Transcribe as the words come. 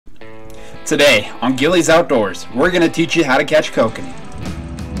Today on Gilly's Outdoors, we're going to teach you how to catch kokanee.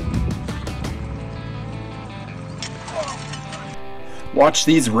 Watch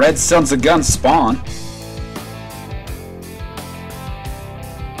these red sons of guns spawn.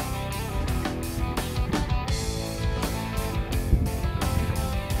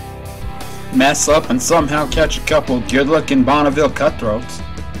 Mess up and somehow catch a couple good-looking Bonneville cutthroats.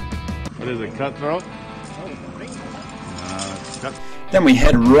 What is it, cutthroat? Then we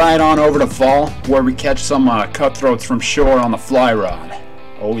head right on over to fall, where we catch some cutthroats from shore on the fly rod.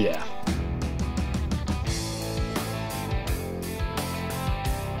 Oh yeah.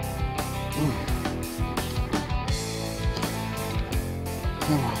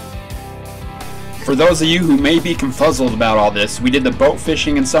 For those of you who may be confuzzled about all this, we did the boat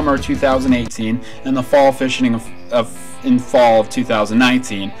fishing in summer of 2018 and the fall fishing in fall of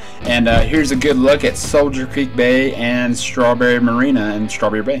 2019. And here's a good look at Soldier Creek Bay and Strawberry Marina and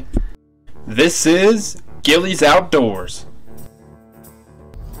Strawberry Bay. This is Gilly's Outdoors.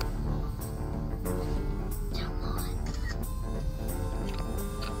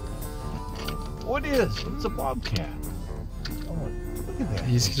 What is? It's a bobcat. Oh, look at that.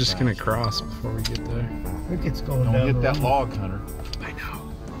 He's just gonna cross before we get there. I think it's going down. Don't get the that road. log, Hunter. I know.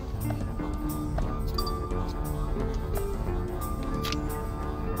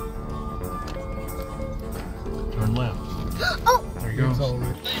 Turn left. Oh! There he goes. It's all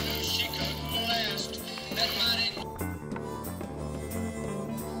right.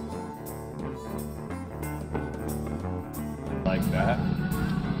 Like that.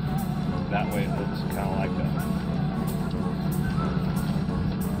 That way it looks kind of like that.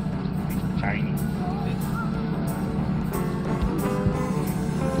 Tiny.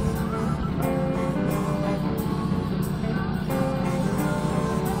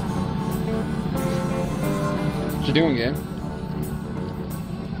 What you doing, Gabe?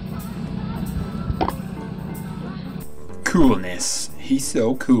 Coolness. He's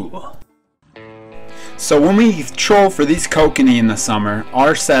so cool. So when we troll for these kokanee in the summer,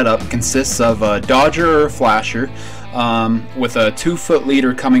 our setup consists of a dodger or a flasher with a 2-foot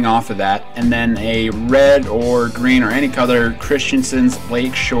leader coming off of that, and then a red or green or any color Christensen's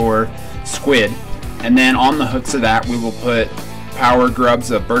Lakeshore squid. And then on the hooks of that we will put power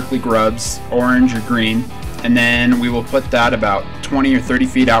grubs of Berkeley grubs, orange or green, and then we will put that about 20 or 30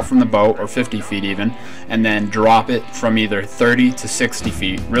 feet out from the boat, or 50 feet even, and then drop it from either 30 to 60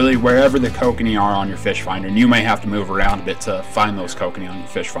 feet, really wherever the kokanee are on your fish finder. And you may have to move around a bit to find those kokanee on your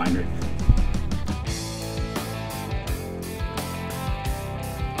fish finder.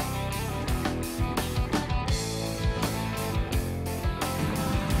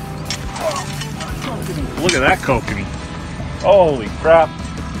 Look at that kokanee. Holy crap.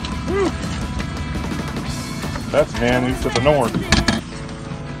 Woo. That's Nanu's to the north.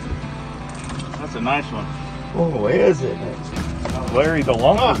 That's a nice one. Oh, is it? Larry the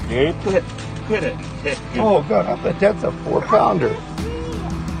Lunker, Gabe. Hit it. Oh, God, I bet that's a 4-pounder.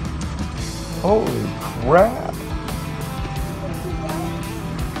 Holy crap.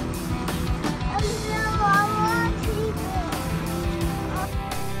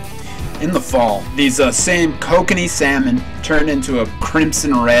 In the fall, these same kokanee salmon turn into a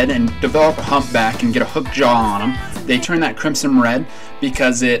crimson red and develop a humpback and get a hook jaw on them. They turn that crimson red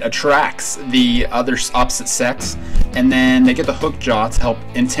because it attracts the other opposite sex, and then they get the hook jaw to help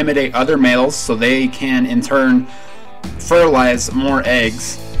intimidate other males so they can in turn fertilize more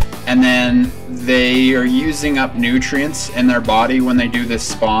eggs. And then they are using up nutrients in their body when they do this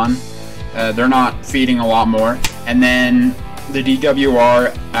spawn. They're not feeding a lot more, and then the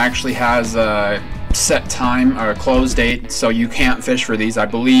DWR actually has a set time or a close date, so you can't fish for these. I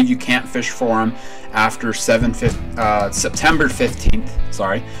believe you can't fish for them after September 15th.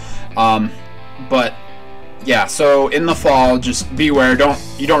 Sorry, but yeah. So in the fall, just beware.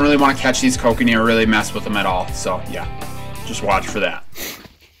 You don't really want to catch these kokanee or really mess with them at all. So yeah, just watch for that.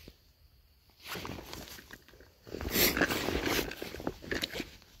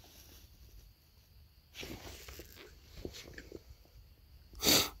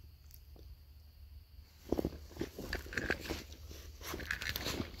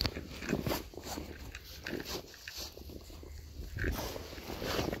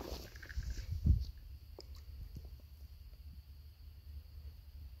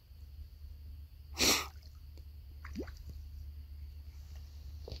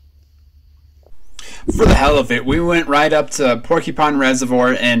 For the hell of it, we went right up to Porcupine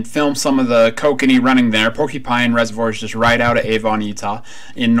Reservoir and filmed some of the kokanee running there. Porcupine Reservoir is just right out of Avon, Utah,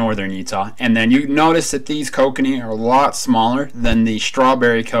 in northern Utah. And then you notice that these kokanee are a lot smaller than the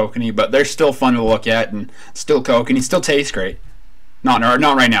strawberry kokanee, but they're still fun to look at and still kokanee, still taste great. Not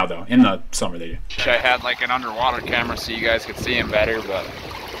right now though. In the summer they do. I had like an underwater camera so you guys could see him better, but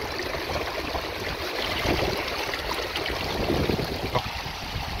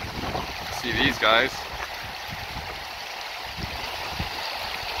see these guys.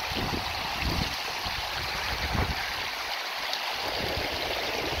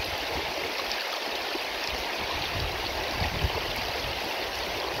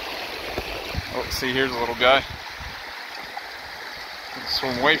 Oh, see, here's a little guy.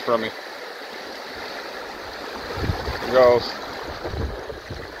 Swim away from me. There he goes.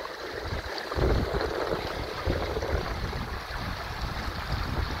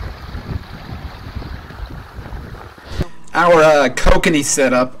 Our Kokanee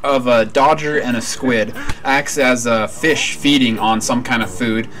setup of a dodger and a squid acts as a fish feeding on some kind of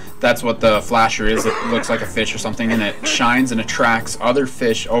food. That's what the flasher is. It looks like a fish or something, and it shines and attracts other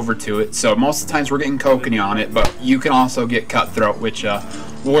fish over to it. So most of the times we're getting Kokanee on it, but you can also get cutthroat, which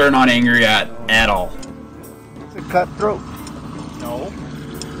we're not angry at all. It's a cutthroat. No.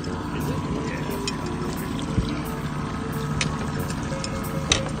 Is it?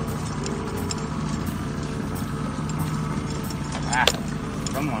 Ah,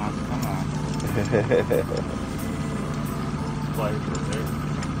 come on, come on. Splice right there.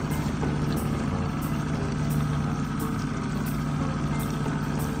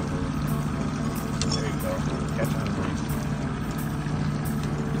 There you go. Catch on, please.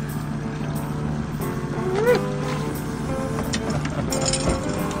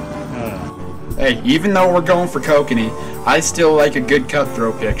 Hey, even though we're going for Kokanee, I still like a good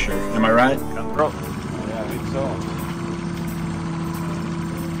cutthroat picture. Am I right? Cutthroat. Yeah, I think so.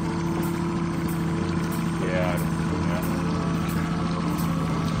 Yeah.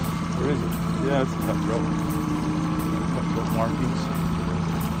 Where is it? Yeah, it's a cutthroat. Cutthroat markings.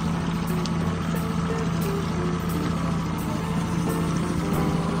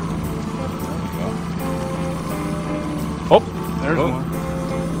 There you go. Oh, there's one.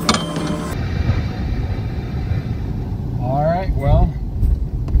 Alright, well,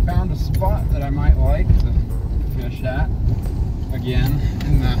 found a spot that I might like to fish at again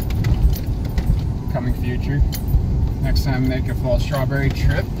in the coming future. Next time I make a fall strawberry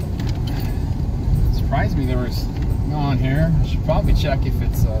trip. It surprised me there was no on here. I should probably check if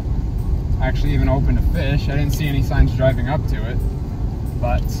it's actually even open to fish. I didn't see any signs driving up to it,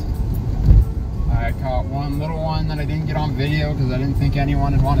 but I caught one little one that I didn't get on video because I didn't think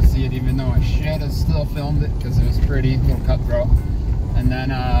anyone would want to see it, even though I should have still filmed it because it was pretty, little cutthroat. And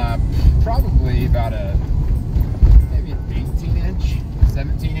then probably about maybe an 18-inch,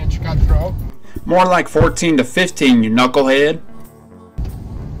 17-inch cutthroat. More like 14 to 15, you knucklehead.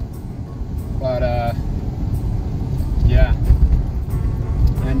 But yeah.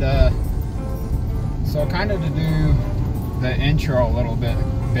 And so kind of to do the intro a little bit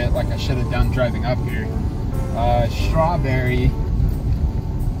like I should have done driving up here. Strawberry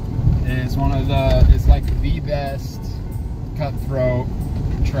is one of the, is like the best cutthroat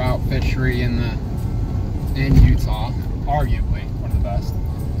trout fishery in Utah, arguably one of the best.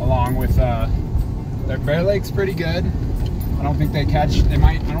 Along with their Bear Lake's pretty good. I don't think they catch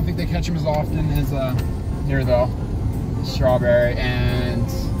them as often as here though. Strawberry, and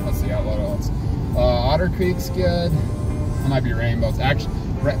let's see what else. Otter Creek's good. It might be rainbows. Actually,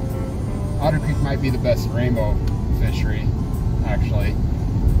 Otter Creek might be the best rainbow fishery, actually.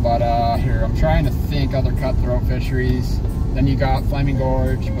 But here, I'm trying to think other cutthroat fisheries. Then you got Flaming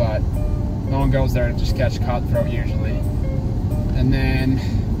Gorge, but no one goes there to just catch cutthroat usually. And then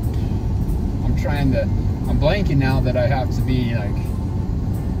I'm blanking now that I have to be like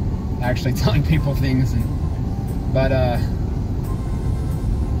actually telling people things, but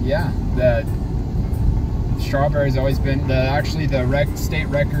yeah, the Strawberry's always been the state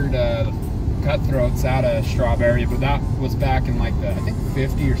record cutthroats out of Strawberry, but that was back in like the, I think,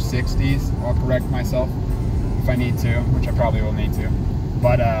 50s or 60s. I'll correct myself if I need to, which I probably will need to.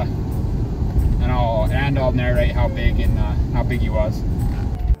 But and I'll narrate how big he was.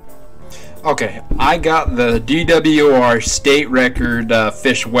 Okay, I got the DWR state record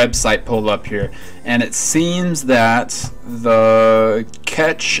fish website pulled up here, and it seems that the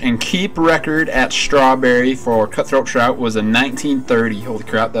catch and keep record at Strawberry for cutthroat trout was in 1930. Holy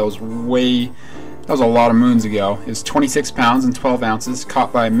crap, that was a lot of moons ago. It was 26 pounds and 12 ounces,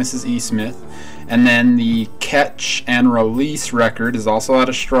 caught by Mrs. E. Smith. And then the catch and release record is also out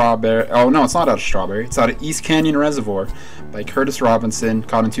of Strawberry. Oh no, it's not out of Strawberry. It's out of East Canyon Reservoir by Curtis Robinson,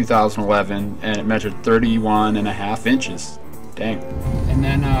 caught in 2011, and it measured 31.5 inches. Dang. And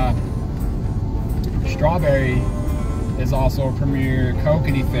then Strawberry is also a premier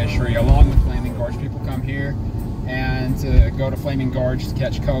Kokanee fishery along with Flaming Gorge. People come here and to go to Flaming Gorge to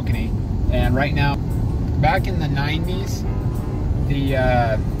catch kokanee. And right now, back in the 90s,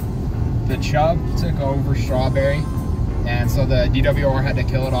 the chub took over Strawberry, and so the DWR had to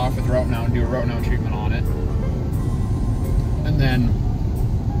kill it off with rotenone, do a rotenone treatment on it. And then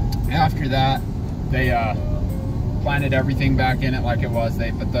after that, they planted everything back in it like it was.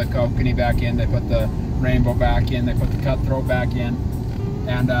 They put the kokanee back in, they put the rainbow back in, they put the cutthroat back in.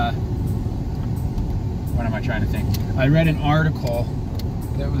 And what am I trying to think? I read an article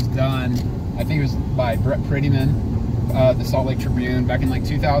that was done, I think it was by Brett Prettyman, the Salt Lake Tribune, back in like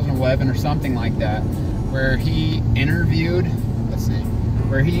 2011 or something like that, where he interviewed,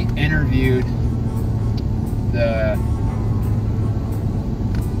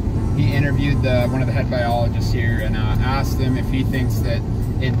 one of the head biologists here, and asked him if he thinks that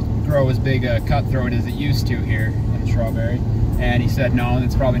it grow as big a cutthroat as it used to here in Strawberry, and he said no,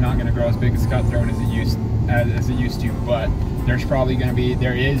 it's probably not going to grow as big as cutthroat as it used to, but there's probably going to be,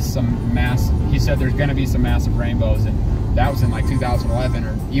 he said there's going to be some massive rainbows, and that was in like 2011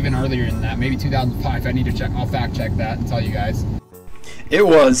 or even earlier than that, maybe 2005. I need to check, I'll fact check that and tell you guys. It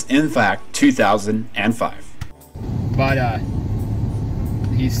was, in fact, 2005. But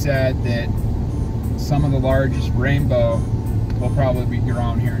he said that some of the largest rainbow will probably be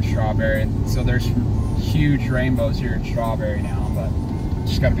grown here in Strawberry, and so there's huge rainbows here in Strawberry now, but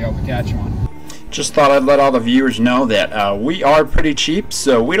just got to be able to catch one. Just thought I'd let all the viewers know that we are pretty cheap,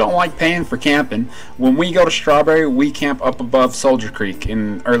 so we don't like paying for camping. When we go to Strawberry, we camp up above Soldier Creek,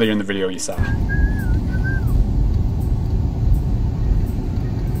 earlier in the video you saw.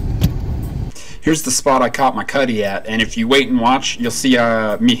 Here's the spot I caught my cutty at, and if you wait and watch, you'll see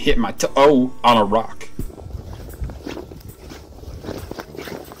me hit my toe on a rock.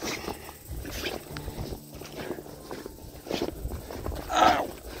 Ow!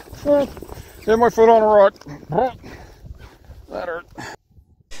 Hit my foot on a rock. That hurt.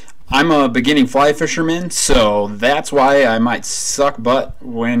 I'm a beginning fly fisherman, so that's why I might suck butt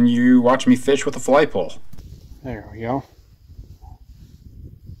when you watch me fish with a fly pole. There we go.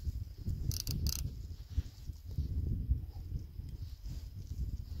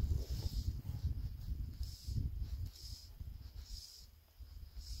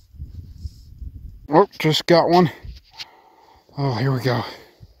 Oh, just got one. Oh, here we go.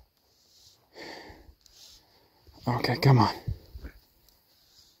 Okay, come on.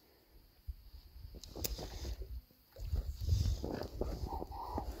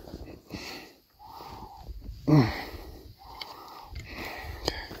 Okay.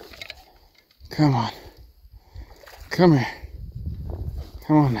 Come on. Come here.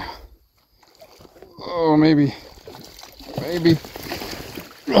 Come on now. Oh, maybe.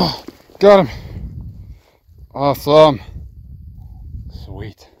 Oh, got him. Awesome.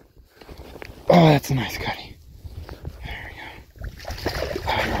 Sweet. Oh, that's a nice cutty. There we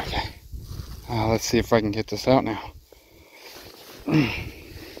go. Okay. Let's see if I can get this out now.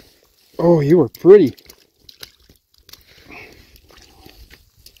 Oh, you were pretty.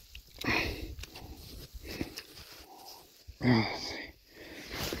 Let's see.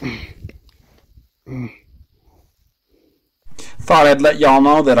 Thought I'd let y'all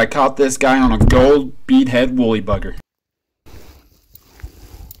know that I caught this guy on a gold beadhead woolly bugger.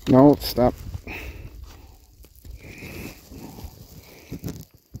 No, stop.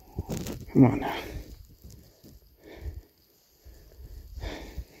 Come on now.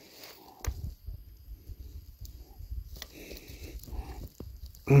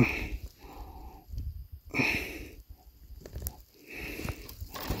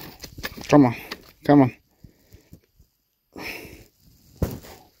 Come on, come on.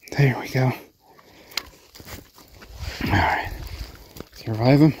 There we go. Alright.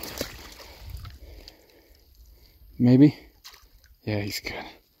 Survive him? Maybe? Yeah, he's good.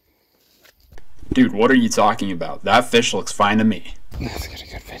 Dude, what are you talking about? That fish looks fine to me. Let's get a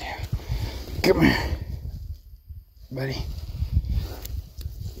good video. Come here, buddy.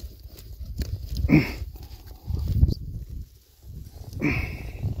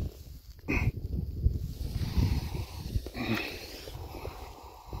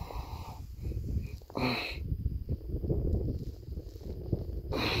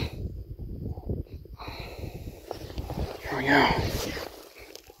 Here we go.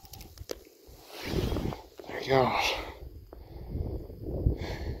 There he goes.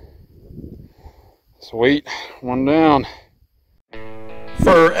 Sweet, one down.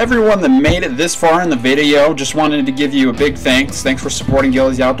 For everyone that made it this far in the video, just wanted to give you a big thanks. Thanks for supporting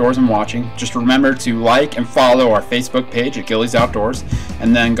Gilly's Outdoors and watching. Just remember to like and follow our Facebook page at Gilly's Outdoors,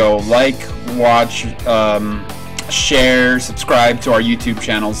 and then go like, watch, share, subscribe to our YouTube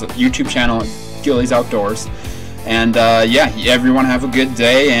channel at Gilly's Outdoors. And yeah, everyone have a good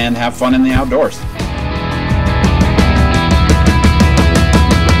day and have fun in the outdoors.